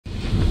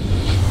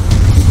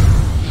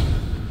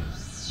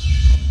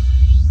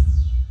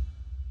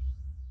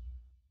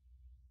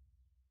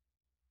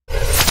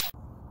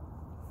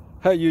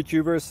Hey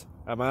YouTubers,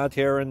 I'm out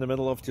here in the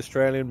middle of the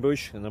Australian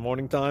bush in the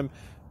morning time.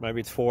 Maybe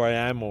it's 4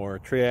 a.m. or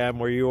 3 a.m.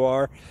 where you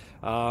are.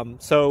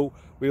 So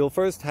we'll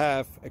first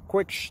have a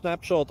quick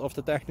snapshot of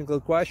the technical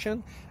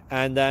question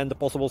and then the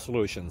possible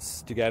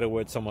solutions, together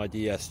with some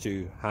ideas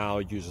to how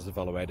users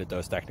evaluated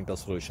those technical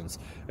solutions.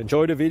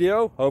 Enjoy the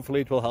video,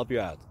 hopefully it will help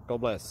you out.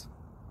 God bless.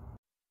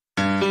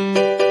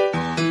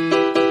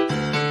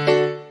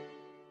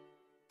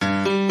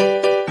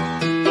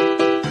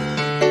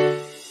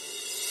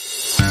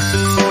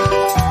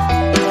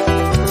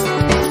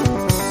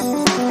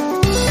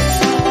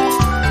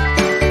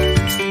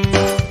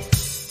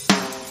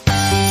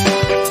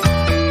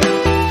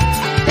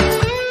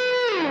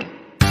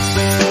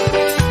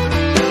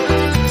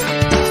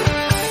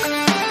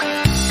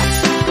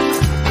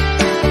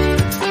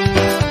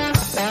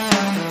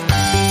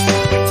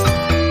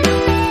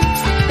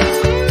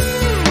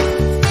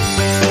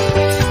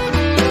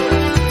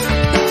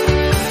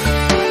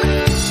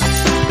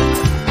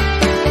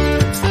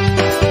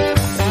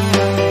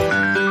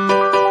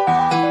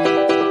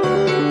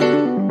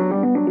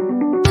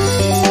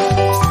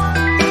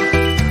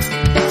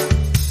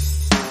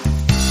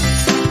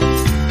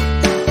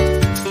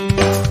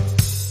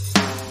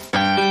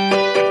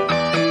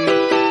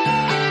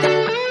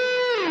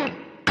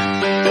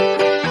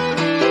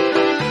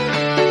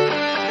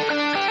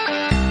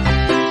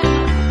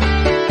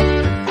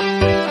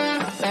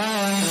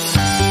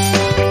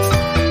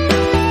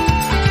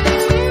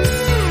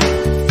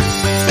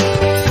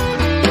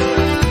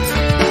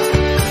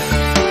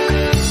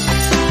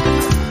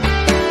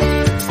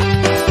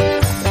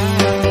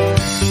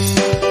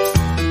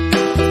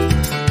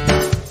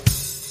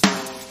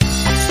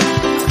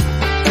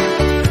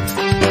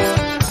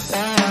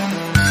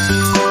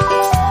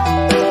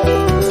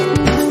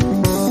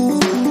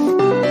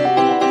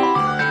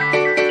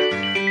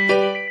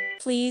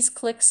 Please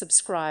click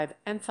subscribe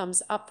and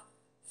thumbs up.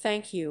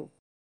 Thank you.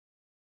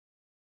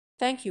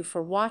 Thank you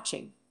for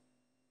watching.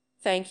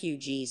 Thank you,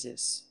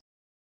 Jesus.